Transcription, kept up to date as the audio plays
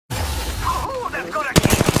That's gonna keep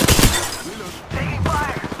me. Taking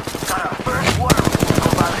fire. Got our first water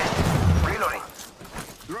resistance about it. Reloading.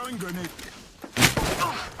 Throwing grenade.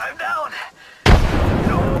 I'm down.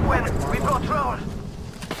 No, when we patrol.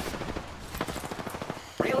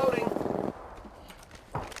 Reloading.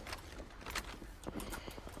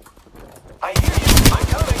 I hear you. I'm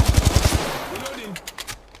coming. Reloading.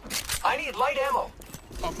 I need light ammo.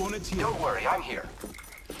 Opponent here. Don't worry, I'm here.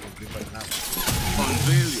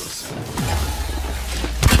 Unveil yourself.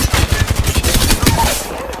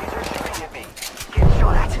 The enemies are shooting at me. Get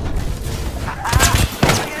shot at.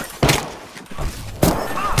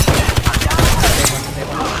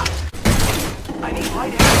 I need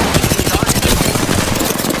light ammo.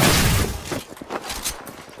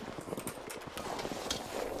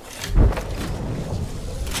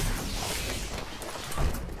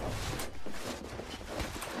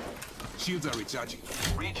 Shields are recharging.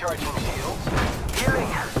 Recharging shields. Healing.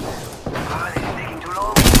 Ah, this is taking too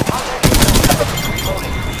long.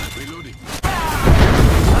 Reloading. Reloading.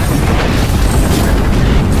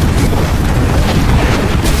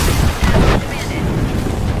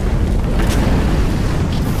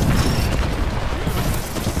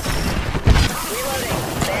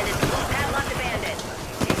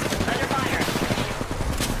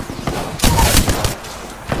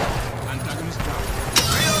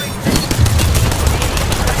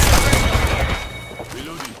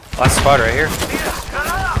 Last spot right here.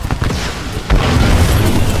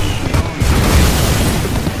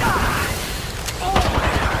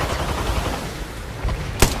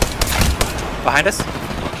 Behind us.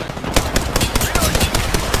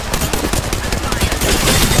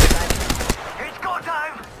 It's go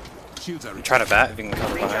time. Shields are I'm trying to bat if you can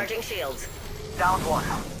come behind. Recharging shields. Down one.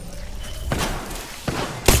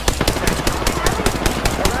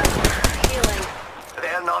 Healing.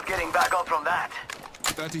 They're not getting back up from that.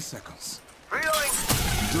 30 seconds. Reloading.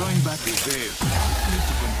 Drawing back the veil.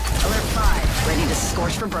 Alert 5. Ready to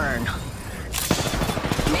scorch for burn.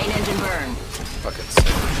 Main engine burn. Buckets.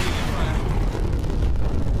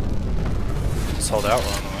 Just hold out,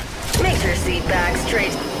 we're on the way. Make your seat back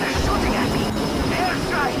straight. They're shooting at me.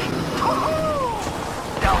 Airstrike.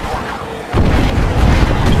 Woohoo! Down one.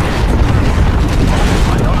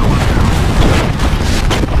 Another one.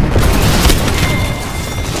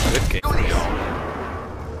 Good game. Do this.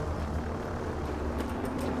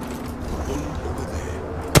 Over there.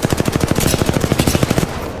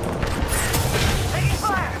 Taking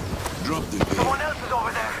fire. Drop the veil. Someone else is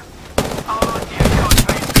over there. Oh, dear God,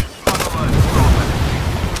 face.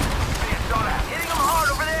 Hitting him hard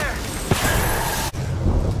over there.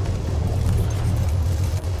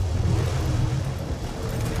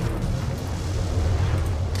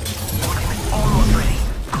 Ultimate almost ready.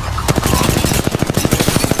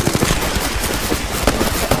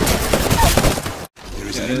 There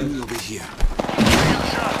is an enemy over here.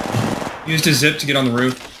 Used his zip to get on the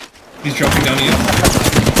roof. He's jumping down to you.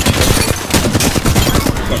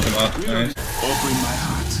 Fucked him up. Nice. Open my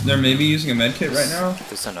heart. They're maybe using a med kit right now.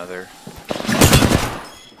 There's another.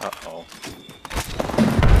 Uh-oh.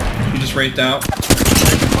 He just raped out.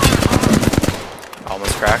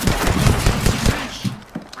 Almost cracked.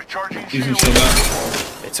 Recharging Using shield. shield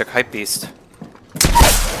out. They took Hype Beast.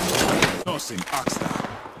 Tossing Oxstar.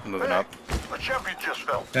 Moving up. A champion just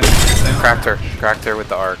fell. Okay. Cracked her. Cracked her with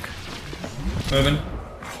the arc. Moving.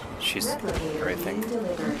 She's everything.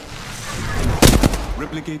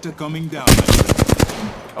 Replicator coming down.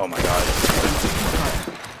 Oh my god.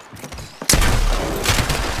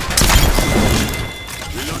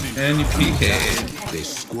 Reloading. And you PK'd. The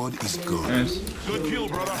squad is gone. Nice. Good kill,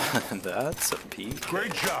 brother. That's a peak.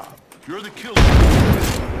 Great job. You're the killer.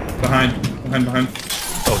 Behind. Behind.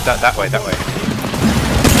 Oh, that way, that way.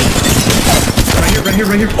 Right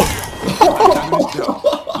here.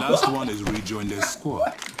 Last one is rejoin their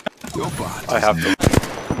squad. Your part. I have to.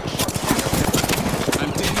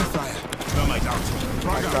 I'm taking fire. Thermite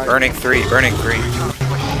out. Burning 3, burning 3.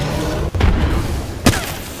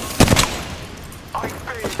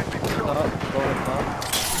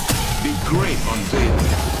 The great unveil.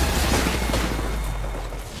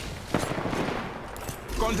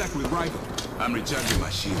 Contact with rival. I'm recharging my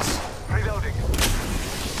shields. Reloading.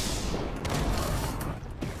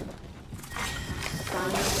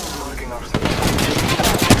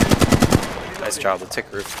 Nice job, we'll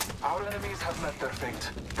take roof. Our enemies have met their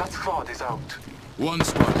fate. That squad is out. One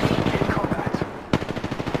squad. In combat.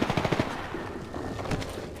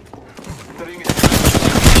 The ring is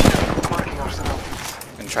marking our surroundings.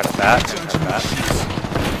 Gonna try to bat.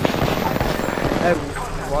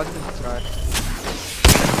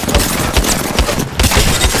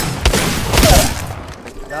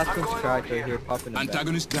 Last one's cracked right here, popping in the back.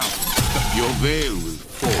 Antagonist down. Your veil will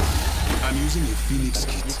fall. I'm using a Phoenix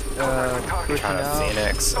kit. Pushing Trying to out.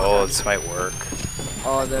 Phoenix. Oh, this might work.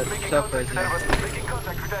 Oh, that stuff right there. Making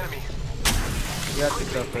contact with enemy. You have to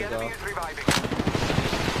stuff right Enemy off. is reviving.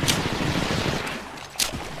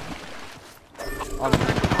 On the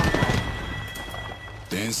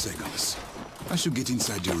 10 seconds. I should get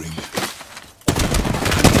inside the ring.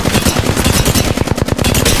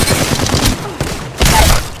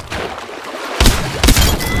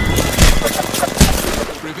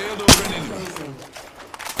 Prevailed over an enemy.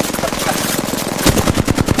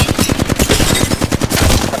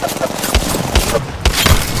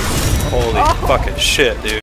 Holy fucking shit, dude.